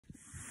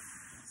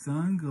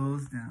Sun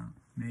goes down.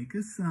 Make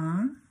a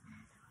sun.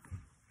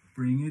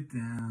 Bring it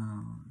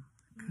down.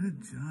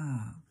 Good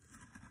job.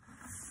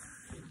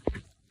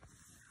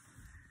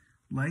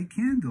 Light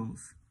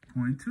candles.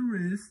 Point to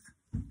wrist.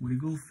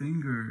 Wiggle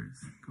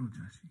fingers. Go,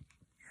 Joshie.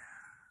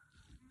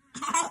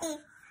 I'll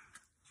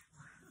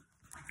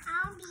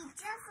be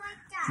just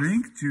like that.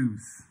 Drink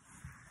juice.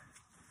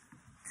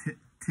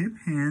 Tip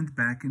hand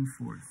back and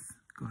forth.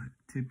 Go ahead.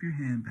 Tip your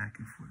hand back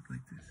and forth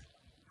like this.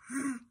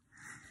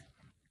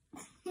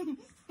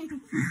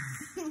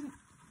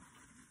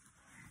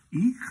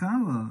 Eat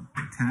challah.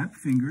 Tap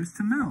fingers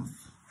to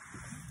mouth.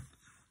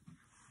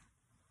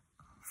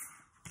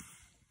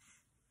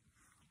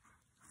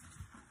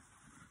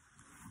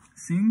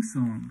 Sing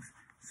songs.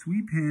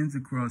 Sweep hands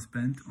across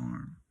bent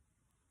arm.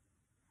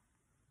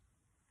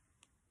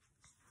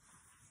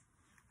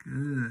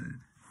 Good.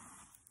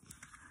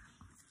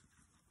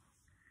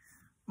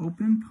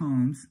 Open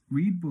palms.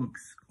 Read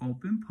books.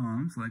 Open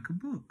palms like a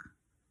book.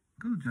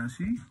 Go,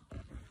 Joshie.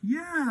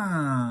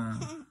 Yeah.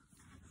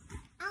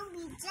 I'll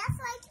be just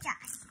like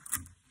Josh.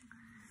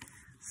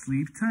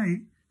 Sleep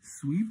tight.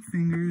 Sweep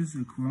fingers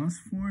across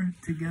forehead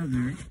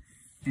together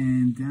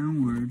and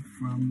downward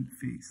from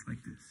face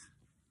like this.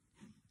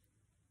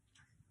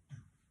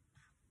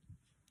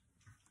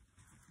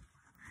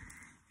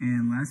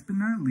 And last but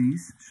not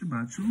least,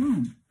 Shabbat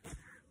Shalom.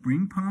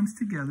 Bring palms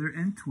together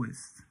and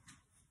twist.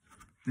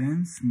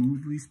 Then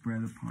smoothly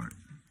spread apart.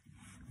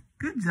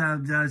 Good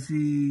job,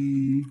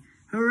 Joshie.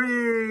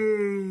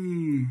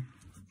 Hooray!